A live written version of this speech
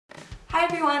Hi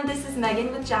everyone, this is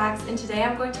Megan with JAX, and today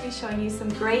I'm going to be showing you some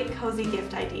great cozy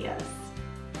gift ideas.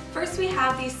 First we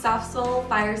have the Sofsole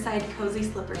Fireside Cozy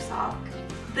Slipper Sock.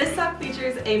 This sock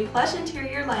features a plush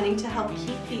interior lining to help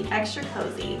keep feet extra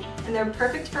cozy, and they're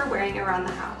perfect for wearing around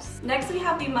the house. Next we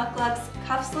have the Implus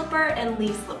Cuff Slipper and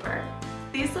Leigh Slipper.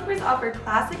 These slippers offer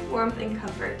classic warmth and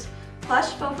comfort. Plush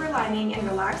faux fur lining and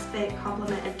relaxed fit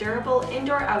complement a durable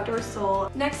indoor-outdoor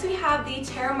sole. Next we have the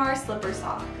Terramar Slipper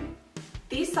Sock.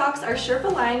 These socks are Sherpa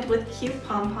lined with cute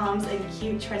pom-poms and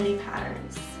cute trendy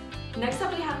patterns. Next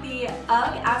up we have the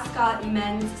Ugg Ascot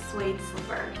Men's Suede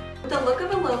Slipper. With the look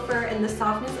of a loafer and the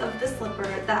softness of the slipper,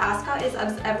 the Ascot is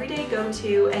Ugg's everyday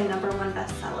go-to and #1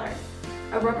 bestseller.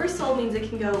 A rubber sole means it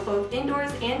can go both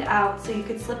indoors and out, so you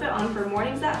could slip it on for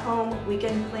mornings at home,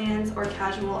 weekend plans, or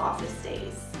casual office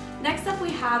days. Next up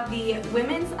we have the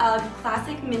Women's Ugg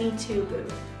Classic Mini 2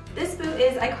 Boot. This boot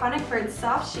is iconic for its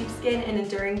soft sheepskin and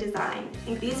enduring design.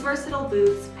 And these versatile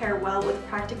boots pair well with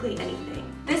practically anything.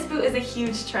 This boot is a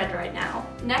huge trend right now.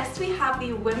 Next we have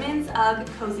the Women's Ugg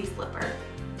Cozy Slipper.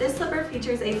 This slipper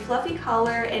features a fluffy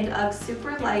collar and Ugg's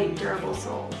super light, durable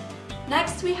sole.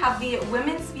 Next we have the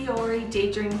Women's Vuori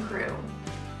Daydream Crew.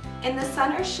 In the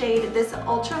sun or shade, this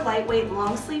ultra lightweight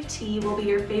long sleeve tee will be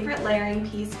your favorite layering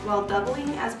piece while doubling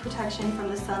as protection from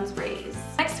the sun's rays.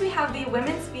 Next we have the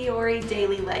Women's Vuori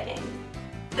Daily Legging.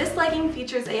 This legging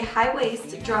features a high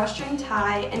waist, drawstring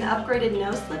tie, an upgraded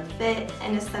no-slip fit,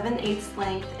 and a 7/8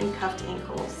 length and cuffed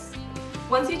ankles.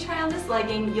 Once you try on this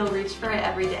legging, you'll reach for it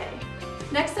every day.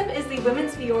 Next up is the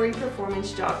Women's Vuori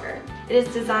Performance Jogger. It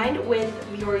is designed with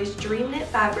Vuori's Dream Knit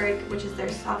fabric, which is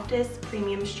their softest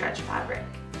premium stretch fabric.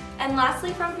 And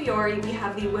lastly from Vuori, we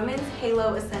have the Women's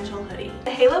Halo Essential Hoodie.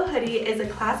 The Halo Hoodie is a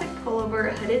classic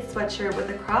pullover hooded sweatshirt with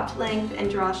a cropped length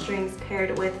and drawstrings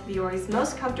paired with Vuori's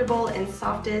most comfortable and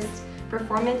softest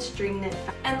performance Dream Knit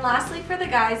fabric. And lastly for the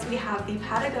guys, we have the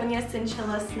Patagonia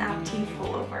Cinchilla Snap Tee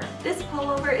Pullover. This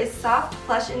pullover is soft,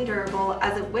 plush, and durable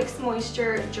as it wicks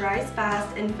moisture, dries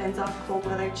fast, and fends off cold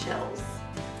weather chills.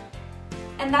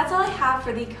 And that's all I have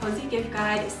for the Cozy Gift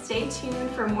Guide. Stay tuned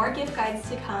for more gift guides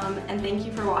to come, and thank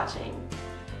you for watching.